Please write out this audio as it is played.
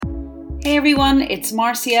Hey everyone, it's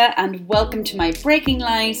Marcia and welcome to my Breaking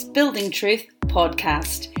Lies, Building Truth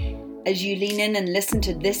podcast. As you lean in and listen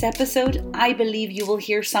to this episode, I believe you will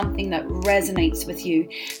hear something that resonates with you,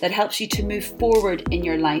 that helps you to move forward in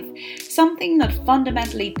your life, something that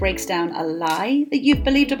fundamentally breaks down a lie that you've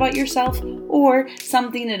believed about yourself, or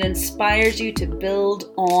something that inspires you to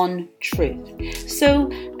build on truth. So,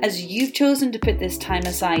 as you've chosen to put this time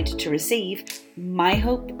aside to receive, my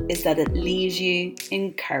hope is that it leaves you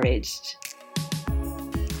encouraged.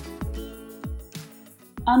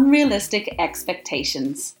 Unrealistic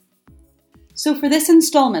Expectations. So for this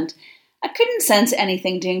instalment, I couldn't sense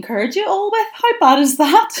anything to encourage you all with. How bad is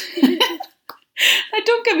that? Now,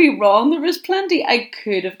 don't get me wrong, there was plenty I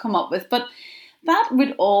could have come up with, but that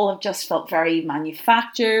would all have just felt very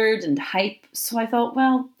manufactured and hype. So I thought,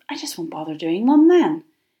 well, I just won't bother doing one then.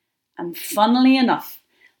 And funnily enough,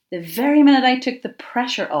 the very minute I took the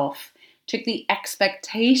pressure off, took the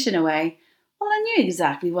expectation away, well, I knew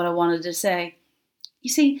exactly what I wanted to say.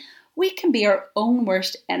 You see, we can be our own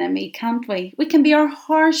worst enemy, can't we? We can be our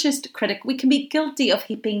harshest critic. We can be guilty of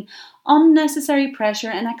heaping unnecessary pressure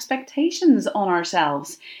and expectations on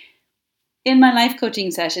ourselves. In my life coaching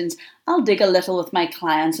sessions, I'll dig a little with my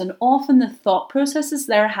clients, and often the thought processes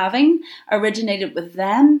they're having originated with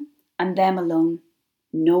them and them alone.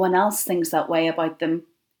 No one else thinks that way about them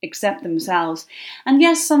except themselves. And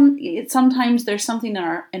yes, sometimes there's something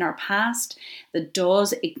in our past that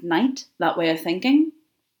does ignite that way of thinking.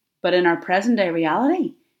 But in our present day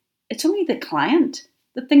reality, it's only the client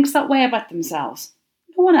that thinks that way about themselves.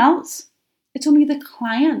 No one else. It's only the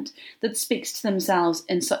client that speaks to themselves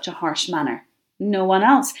in such a harsh manner. No one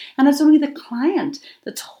else. And it's only the client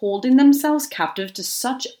that's holding themselves captive to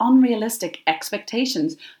such unrealistic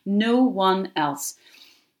expectations. No one else.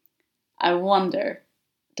 I wonder,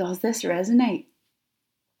 does this resonate?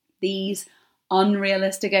 These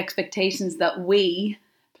unrealistic expectations that we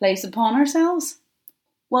place upon ourselves?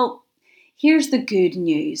 Well, here's the good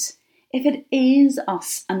news. If it is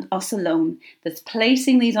us and us alone that's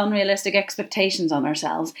placing these unrealistic expectations on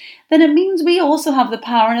ourselves, then it means we also have the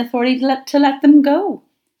power and authority to let them go.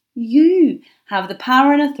 You have the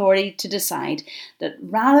power and authority to decide that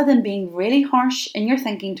rather than being really harsh in your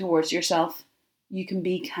thinking towards yourself, you can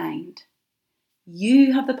be kind.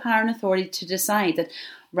 You have the power and authority to decide that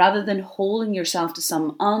rather than holding yourself to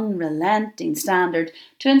some unrelenting standard,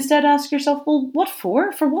 to instead ask yourself, well, what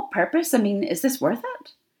for? For what purpose? I mean, is this worth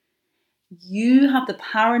it? You have the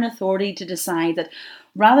power and authority to decide that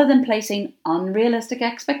rather than placing unrealistic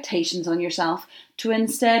expectations on yourself, to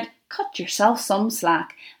instead cut yourself some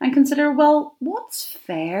slack and consider, well, what's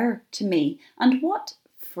fair to me and what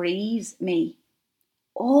frees me?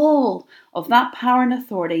 All of that power and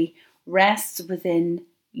authority rests within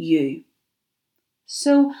you.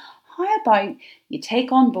 So how about you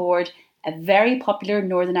take on board a very popular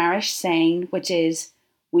Northern Irish saying, which is,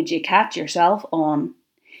 would you catch yourself on?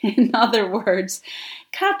 In other words,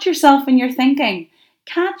 catch yourself in your thinking.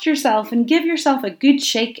 Catch yourself and give yourself a good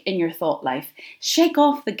shake in your thought life. Shake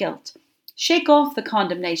off the guilt. Shake off the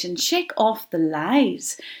condemnation. Shake off the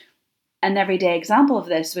lies. An everyday example of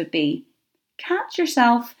this would be, catch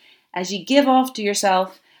yourself as you give off to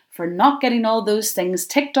yourself for not getting all those things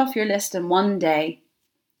ticked off your list in one day.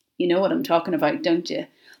 You know what I'm talking about, don't you?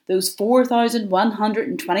 Those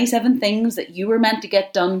 4,127 things that you were meant to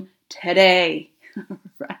get done today,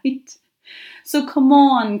 right? So come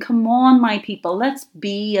on, my people. Let's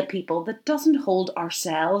be a people that doesn't hold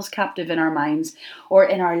ourselves captive in our minds or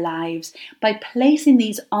in our lives by placing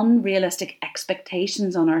these unrealistic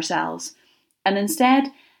expectations on ourselves. And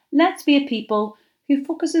instead, let's be a people who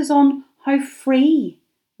focuses on how free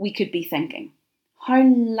we could be thinking, how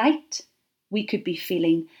light we could be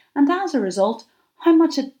feeling, and as a result, how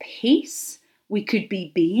much at peace we could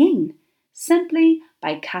be being, simply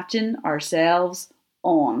by catching ourselves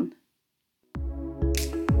on.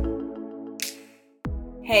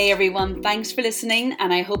 Hey everyone, thanks for listening,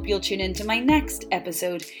 and I hope you'll tune in to my next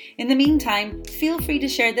episode. In the meantime, feel free to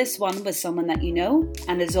share this one with someone that you know,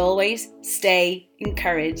 and as always, stay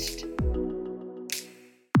encouraged.